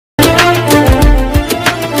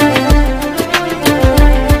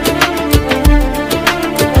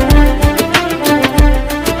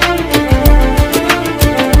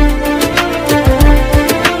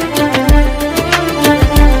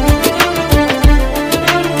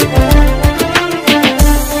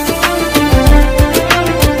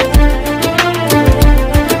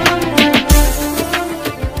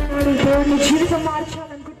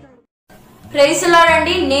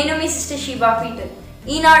అండి, నేను మీ sister Sheba Peter.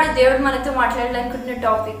 ఈనాడు దేవుడు మనతో మాట్లాడాలనుకుంటున్న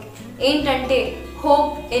టాపిక్ ఏంటంటే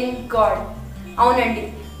హోప్ ఇన్ గాడ్. అవునండి,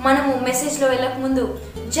 మనము మెసేజ్లో వెళ్ళకముందు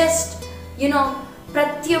జస్ట్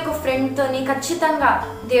ప్రతి ఒక్క ఫ్రెండ్తోని ఖచ్చితంగా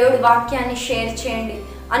దేవుడి వాక్యాన్ని షేర్ చేయండి.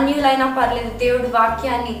 అన్యులైనా పర్లేదు, దేవుడి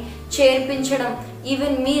వాక్యాన్ని చేర్పించడం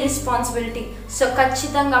ఈవెన్ మీ రెస్పాన్సిబిలిటీ. సో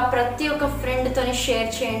ఖచ్చితంగా ప్రతి ఒక్క ఫ్రెండ్తోని షేర్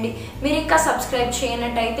చేయండి. మీరు ఇంకా సబ్స్క్రైబ్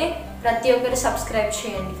చేయనట్టయితే ప్రతి ఒక్కరు సబ్స్క్రైబ్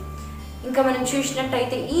చేయండి. ఇంకా మనం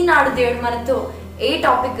చూసినట్టయితే ఈనాడు దేవుడు మనతో ఏ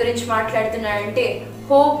టాపిక్ గురించి మాట్లాడుతున్నాడంటే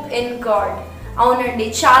హోప్ ఇన్ గాడ్. అవునండి,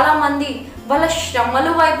 చాలామంది వాళ్ళ శ్రమల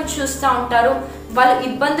వైపు చూస్తూ ఉంటారు, వాళ్ళ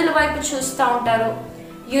ఇబ్బందుల వైపు చూస్తూ ఉంటారు,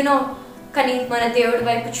 కానీ మన దేవుడి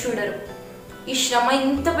వైపు చూడరు. ఈ శ్రమ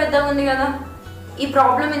ఇంత పెద్దగా ఉంది కదా, ఈ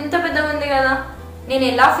ప్రాబ్లం ఇంత పెద్దగా ఉంది కదా, నేను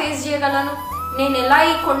ఎలా ఫేస్ చేయగలను, నేను ఎలా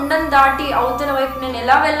ఈ కొండను దాటి అవతల వైపు నేను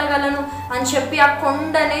ఎలా వెళ్ళగలను అని చెప్పి ఆ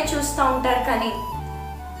కొండనే చూస్తూ ఉంటారు. కానీ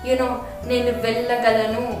నేను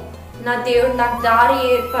వెళ్ళగలను, నా దేవుడు నాకు దారి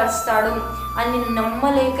ఏర్పరుస్తాడు అని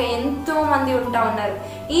నమ్మలేక ఎంతో మంది ఉంటా ఉన్నారు.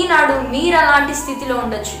 ఈనాడు మీరు అలాంటి స్థితిలో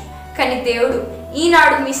ఉండొచ్చు, కానీ దేవుడు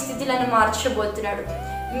ఈనాడు మీ స్థితిలను మార్చబోతున్నాడు,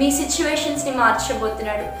 మీ సిచ్యువేషన్స్ని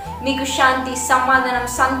మార్చబోతున్నాడు. మీకు శాంతి, సమాధానం,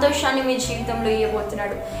 సంతోషాన్ని మీ జీవితంలో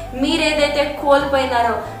ఇవ్వబోతున్నాడు. మీరేదైతే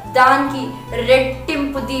కోల్పోయినారో దానికి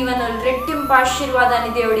రెట్టింపు దీవెనలు, రెట్టింపు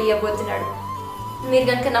ఆశీర్వాదాన్ని దేవుడు ఇవ్వబోతున్నాడు. మీరు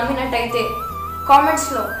కనుక నమ్మినట్టయితే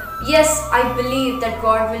కామెంట్స్లో yes I believe that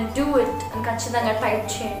God will do it అని ఖచ్చితంగా టైప్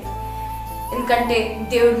చేయండి. ఎందుకంటే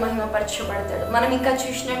దేవుడు మహిమపరచబడతాడు. మనం ఇంకా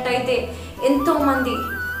చూసినట్టయితే ఎంతోమంది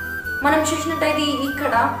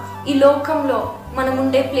ఇక్కడ ఈ లోకంలో మనం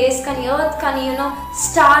ఉండే ప్లేస్ కానీ, ఎర్త్ కానీ,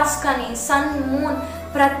 స్టార్స్ కానీ, సన్, మూన్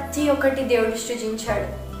ప్రతి ఒక్కటి దేవుడు సృజించాడు.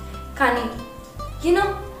 కానీ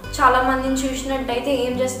చాలా మందిని చూసినట్టయితే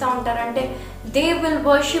ఏం చేస్తూ ఉంటారంటే they will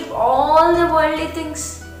worship all the worldly things,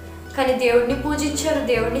 కానీ దేవుడిని పూజించారు,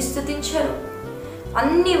 దేవుడిని స్తుతించారు.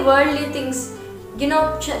 అన్ని వరల్డ్లీ థింగ్స్.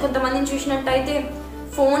 కొంతమందిని చూసినట్టయితే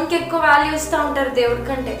ఫోన్కి ఎక్కువ వాల్యూ ఇస్తూ ఉంటారు దేవుడి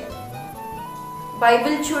కంటే.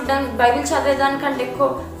 బైబిల్ చదివేదానికంటే ఎక్కువ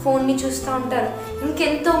ఫోన్ని చూస్తూ ఉంటారు.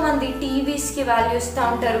 ఇంకెంతో మంది టీవీస్కి వాల్యూ ఇస్తూ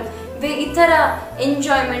ఉంటారు, ఇతర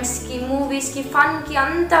ఎంజాయ్మెంట్స్కి, మూవీస్కి, ఫన్కి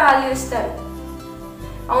అంత వాల్యూ ఇస్తారు.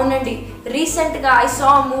 అవునండి, రీసెంట్గా I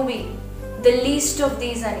saw movie the least of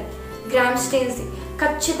these అని, గ్రామ్ స్టెయిన్స్ది.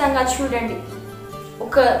 ఖచ్చితంగా చూడండి.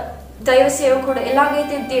 ఒక దైవ సేవకుడు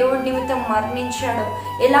ఎలాగైతే దేవుడి నిమిత్తం మరణించాడో,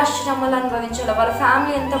 ఎలా శ్రమలు అనుభవించాడో, వాళ్ళ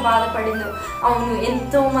ఫ్యామిలీ ఎంత బాధపడిందో. అవును,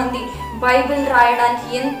 ఎంతోమంది బైబిల్ రాయడానికి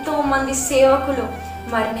ఎంతోమంది సేవకులు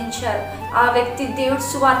మరణించారు. ఆ వ్యక్తి దేవుడు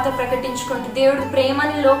సువార్త ప్రకటించుకుంటూ దేవుడు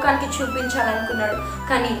ప్రేమని లోకానికి చూపించాలనుకున్నాడు,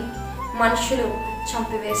 కానీ మనుషులు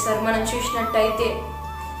చంపివేశారు. మనం చూసినట్టయితే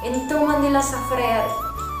ఎంతోమంది ఇలా సఫర్ అయ్యారు.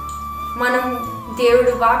 మనం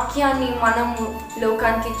దేవుడు వాక్యాన్ని మనము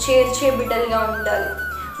లోకానికి చేర్చే బిడ్డలుగా ఉండాలి.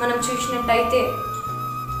 మనం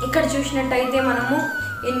చూసినట్టయితే మనము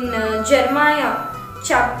in జెర్మాయా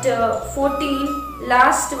chapter 14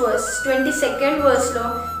 last verse 22nd వర్స్లో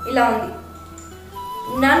ఇలా ఉంది,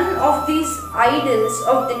 none of these idols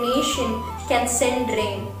of the nation can send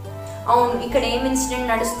rain. అవును, ఇక్కడ ఏం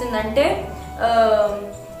ఇన్సిడెంట్ నడుస్తుందంటే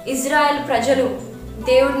ఇజ్రాయెల్ ప్రజలు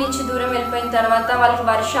దేవుడి నుంచి దూరం వెళ్ళిపోయిన తర్వాత వాళ్ళకి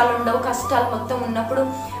వర్షాలు ఉండవు, కష్టాలు మొత్తం ఉన్నప్పుడు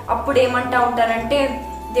అప్పుడు ఏమంటా ఉంటారంటే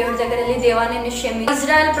దేవుడి దగ్గర వెళ్ళి దేవా నేను క్షమి.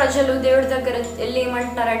 ఇజ్రాయెల్ ప్రజలు దేవుడి దగ్గర వెళ్ళి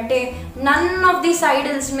ఏమంటున్నారంటే నన్ ఆఫ్ దీస్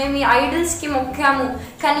ఐడల్స్, మేము ఈ ఐడల్స్కి మొక్కాము,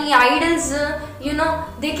 కానీ ఈ idols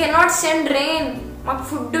they cannot send rain, మాకు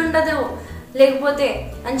ఫుడ్ ఉండదు లేకపోతే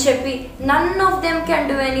అని చెప్పి none of them can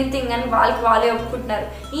do anything అని వాళ్ళే ఒప్పుకుంటున్నారు.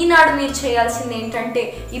 ఈనాడు మీరు చేయాల్సింది ఏంటంటే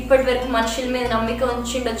ఇప్పటి వరకు మనుషుల మీద నమ్మిక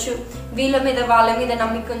ఉంచిండొచ్చు, వీళ్ళ మీద వాళ్ళ మీద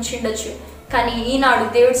నమ్మిక ఉంచిండొచ్చు, కానీ ఈనాడు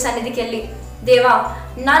దేవుడి సన్నిధికి వెళ్ళి దేవా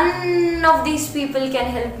none of these people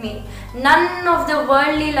can help me, none of the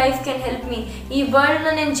worldly life can help me, ఈ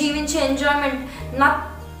వరల్డ్లో నేను జీవించే enjoyment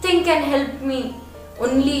nothing can help me,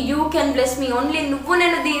 only you can bless me, only నువ్వు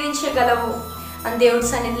నేను దీవించగలవు అని దేవుడి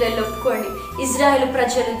సన్నిధిలో వెళ్ళి ఒప్పుకోండి. ఇజ్రాయెల్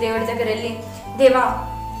ప్రజలు దేవుడి దగ్గర వెళ్ళి దేవా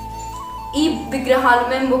ఈ విగ్రహాలు,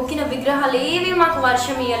 మేము మొక్కిన విగ్రహాలు ఏవి మాకు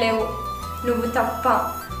వర్షం ఇవ్వలేవు, నువ్వు తప్ప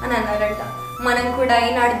అని అన్నారంట. మనం కూడా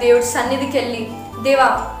ఈనాడు దేవుడి సన్నిధికి వెళ్ళి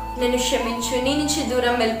దేవా నేను క్షమించు, నీ నుంచి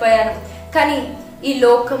దూరం వెళ్ళిపోయాను, కానీ ఈ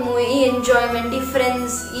లోకము, ఈ ఎంజాయ్మెంట్, ఈ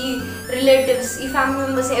ఫ్రెండ్స్, ఈ రిలేటివ్స్, ఈ ఫ్యామిలీ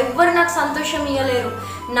మెంబర్స్ ఎవరు నాకు సంతోషం ఇవ్వలేరు,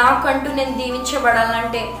 నాకంటూ నేను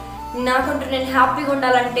దీవించబడాలంటే, నాకంటూ నేను హ్యాపీగా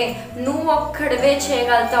ఉండాలంటే నువ్వు ఒక్కడవే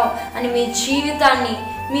చేయగలుగుతావు అని మీ జీవితాన్ని,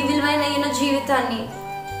 మీ విలువైన జీవితాన్ని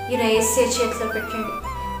యేసే చేతిలో పెట్టండి.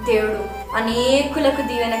 దేవుడు అనేకులకు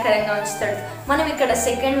దీవెనకరంగా ఉంచుతాడు. మనం ఇక్కడ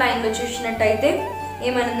సెకండ్ లైన్లో చూసినట్టయితే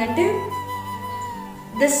ఏమనుందంటే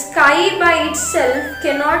The sky by itself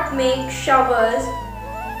cannot make showers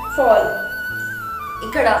fall.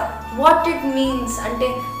 ఇక్కడ వాట్ ఇట్ మీన్స్ అంటే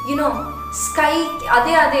స్కై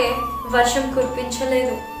అదే వర్షం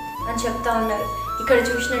కురిపించలేదు అని చెప్తా ఉన్నారు. ఇక్కడ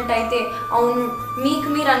చూసినట్టయితే అవును, మీకు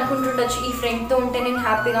మీరు అనుకుంటుండొచ్చు, ఈ ఫ్రెండ్తో ఉంటే నేను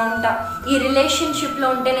హ్యాపీగా ఉంటా, ఈ రిలేషన్షిప్లో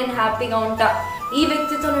ఉంటే నేను హ్యాపీగా ఉంటా, ఈ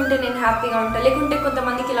వ్యక్తితో ఉంటే నేను హ్యాపీగా ఉంటా, లేకుంటే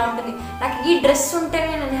కొంతమందికి ఇలా ఉంటుంది, నాకు ఈ డ్రెస్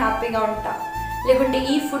ఉంటేనే నేను హ్యాపీగా ఉంటా, లేకుంటే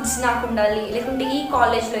ఈ ఫుడ్స్ నాకు ఉండాలి, లేకుంటే ఈ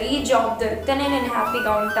కాలేజ్లో ఈ జాబ్ దొరికితేనే నేను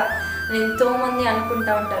హ్యాపీగా ఉంటా అని ఎంతోమంది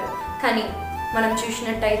అనుకుంటూ ఉంటారు. కానీ మనం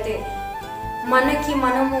చూసినట్టయితే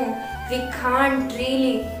మనము వి కాంట్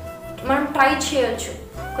రియలీ, మనం ట్రై చేయొచ్చు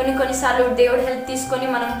కొన్నిసార్లు దేవుడు హెల్ప్ తీసుకొని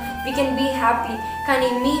మనం వీ కెన్ బీ హ్యాపీ. కానీ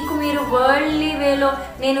మీకు మీరు వరల్డ్లీ వేలో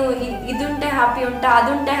నేను ఇది ఉంటే హ్యాపీ ఉంటా, అది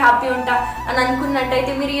ఉంటే హ్యాపీ ఉంటా అని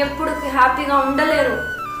అనుకున్నట్టయితే మీరు ఎప్పుడు హ్యాపీగా ఉండలేరు.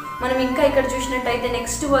 మనం ఇంకా ఇక్కడ చూసినట్టయితే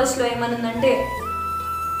నెక్స్ట్ వర్స్లో ఏమనుందంటే,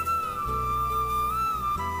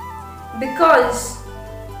 బికాజ్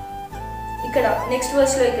ఇక్కడ నెక్స్ట్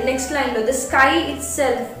వర్స్లో నెక్స్ట్ లైన్లో the sky it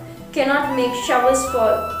self cannot make showers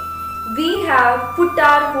fall, we have put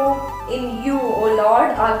our hope in you, O Lord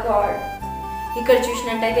our God. ఇక్కడ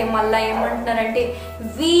చూసినట్టయితే మళ్ళీ ఏమంటున్నారంటే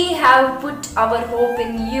we have put our hope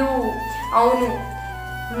in you. అవును,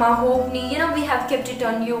 మా హోప్ని we have kept it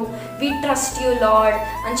on you, we trust you Lord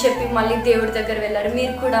అని చెప్పి మళ్ళీ దేవుడి దగ్గర వెళ్ళారు.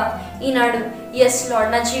 మీరు కూడా ఈనాడు ఎస్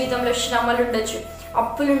లార్డ్, నా జీవితంలో శ్రమలు ఉండొచ్చు,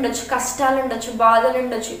 అప్పులు ఉండొచ్చు, కష్టాలు ఉండొచ్చు, బాధలు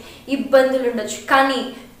ఉండొచ్చు, ఇబ్బందులు ఉండొచ్చు, కానీ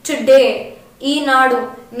టుడే ఈనాడు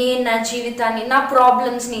నేను నా జీవితాన్ని, నా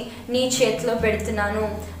ప్రాబ్లమ్స్ని నీ చేతిలో పెడుతున్నాను.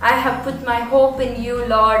 I have put my hope in you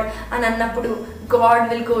lord అని అన్నప్పుడు God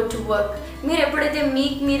will go to work. మీరు ఎప్పుడైతే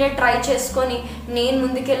మీకు మీరే ట్రై చేసుకొని నేను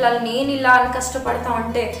ముందుకెళ్ళాలి, నేను ఇలా అని కష్టపడతా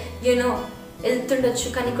ఉంటే వెళ్తుండొచ్చు,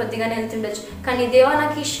 కానీ కొద్దిగానే వెళ్తుండొచ్చు, కానీ దేవా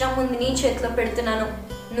నాకు ఈ శ్రమ ఉంది, నీ చేతిలో పెడుతున్నాను,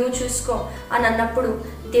 నువ్వు చూసుకో అని అన్నప్పుడు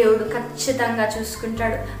దేవుడు ఖచ్చితంగా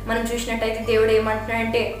చూసుకుంటాడు. మనం చూసినట్టయితే దేవుడు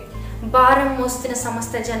ఏమంటున్నాడంటే, భారం మోస్తున్న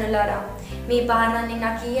సమస్త జనులారా మీ భారాన్ని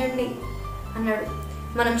నాకు ఇవ్వండి అన్నాడు.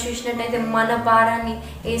 మనం చూసినట్టయితే మన భారాన్ని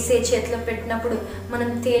యేసే చేతిలో పెట్టినప్పుడు మనం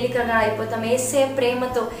తేలికగా అయిపోతాం. యేసే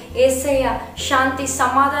ప్రేమతో, యేసయ్య శాంతి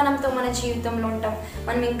సమాధానంతో మన జీవితంలో ఉంటాం.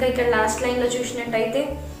 మనం ఇంకా ఇక్కడ లాస్ట్ లైన్లో చూసినట్టయితే,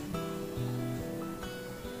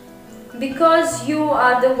 because you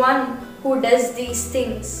are the one who does these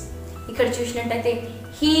things. ఇక్కడ చూసినట్టయితే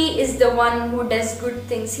He is the one who does good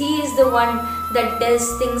things. He is the one that does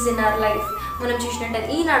things in our life. మనం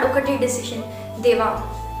చూసినట్టయితే ఈనాడు ఒకటి డెసిషన్, దేవా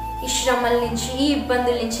ఈ శ్రమల నుంచి, ఈ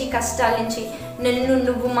ఇబ్బందుల నుంచి, ఈ కష్టాల నుంచి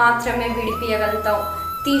నువ్వు మాత్రమే విడిపియగలుగుతావు.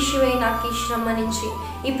 తీసివేయి నాకు ఈ శ్రమ నుంచి,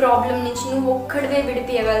 ఈ ప్రాబ్లం నుంచి నువ్వు ఒక్కడివే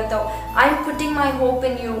విడిపియగలుగుతావు. I'm putting my hope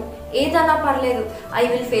in you. ఏదన్నా పర్లేదు, ఐ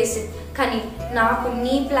విల్ ఫేస్ ఇట్, కానీ నాకు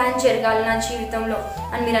నీ ప్లాన్ జరగాలి నా జీవితంలో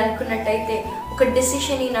అని మీరు అనుకున్నట్టయితే ఒక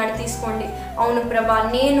డెసిషన్ ఈనాడు తీసుకోండి. అవును ప్రభా,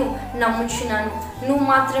 నేను నమ్ముచున్నాను, నువ్వు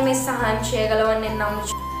మాత్రమే సహాయం చేయగలవని నేను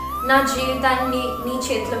నమ్ముచు, నా జీవితాన్ని నీ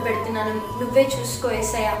చేతిలో పెడుతున్నాను, నువ్వే చూసుకో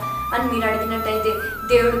యేసయ్యా అని మీరు అడిగినట్టయితే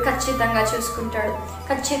దేవుడు ఖచ్చితంగా చూసుకుంటాడు.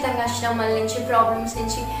 ఖచ్చితంగా శ్రమల నుంచి, ప్రాబ్లమ్స్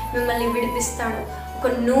నుంచి మిమ్మల్ని విడిపిస్తాడు.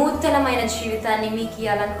 ఒక నూతనమైన జీవితాన్ని మీకు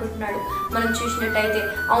ఇవ్వాలనుకుంటున్నాడు. మనం చూసినట్టయితే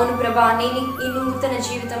అవును ప్రభా, నేను ఈ నూతన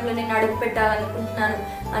జీవితంలో నేను అడుగు పెట్టాలనుకుంటున్నాను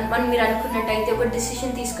అని మీరు అనుకున్నట్టయితే, ఒక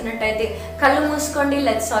డెసిషన్ తీసుకున్నట్టయితే కళ్ళు మూసుకోండి.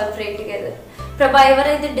 Let's all pray together. ప్రభా,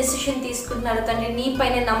 ఎవరైతే డెసిషన్ తీసుకుంటున్నారో తండ్రి నీ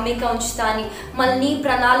పైన నమ్మిక ఉంచుతా అని, మళ్ళీ నీ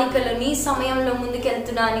ప్రణాళికలో నీ సమయంలో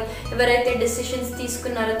ముందుకెళ్తున్నా అని ఎవరైతే డెసిషన్స్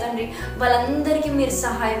తీసుకున్నారో తండ్రి వాళ్ళందరికీ మీరు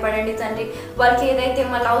సహాయపడండి తండ్రి. వాళ్ళకి ఏదైతే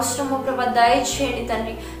మళ్ళీ అవసరమో ప్రభా దయచేయండి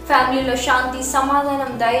తండ్రి. ఫ్యామిలీలో శాంతి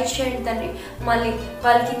సమాధానం దయచేయండి తండ్రి. మళ్ళీ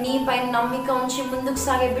వాళ్ళకి నీ పైన నమ్మిక ఉంచి ముందుకు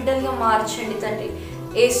సాగే బిడ్డలుగా మార్చండి తండ్రి.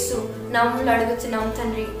 యేసు నామములో అడుగుతున్నాం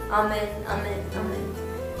తండ్రి. ఆమేన్, ఆమేన్, ఆమేన్.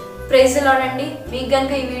 ప్రైజ్ ది లార్డ్ అండి. మీకు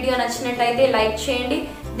కనుక ఈ వీడియో నచ్చినట్టయితే లైక్ చేయండి.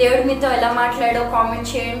 దేవుడు మీతో ఎలా మాట్లాడో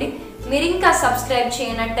కామెంట్ చేయండి. మీరు ఇంకా సబ్స్క్రైబ్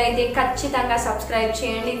చేయనట్టయితే ఖచ్చితంగా సబ్స్క్రైబ్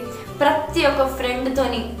చేయండి. ప్రతి ఒక్క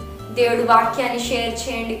ఫ్రెండ్తోని దేవుడు వాక్యాన్ని షేర్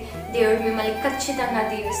చేయండి. దేవుడు మిమ్మల్ని ఖచ్చితంగా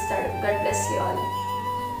దీవిస్తాడు. God bless you all.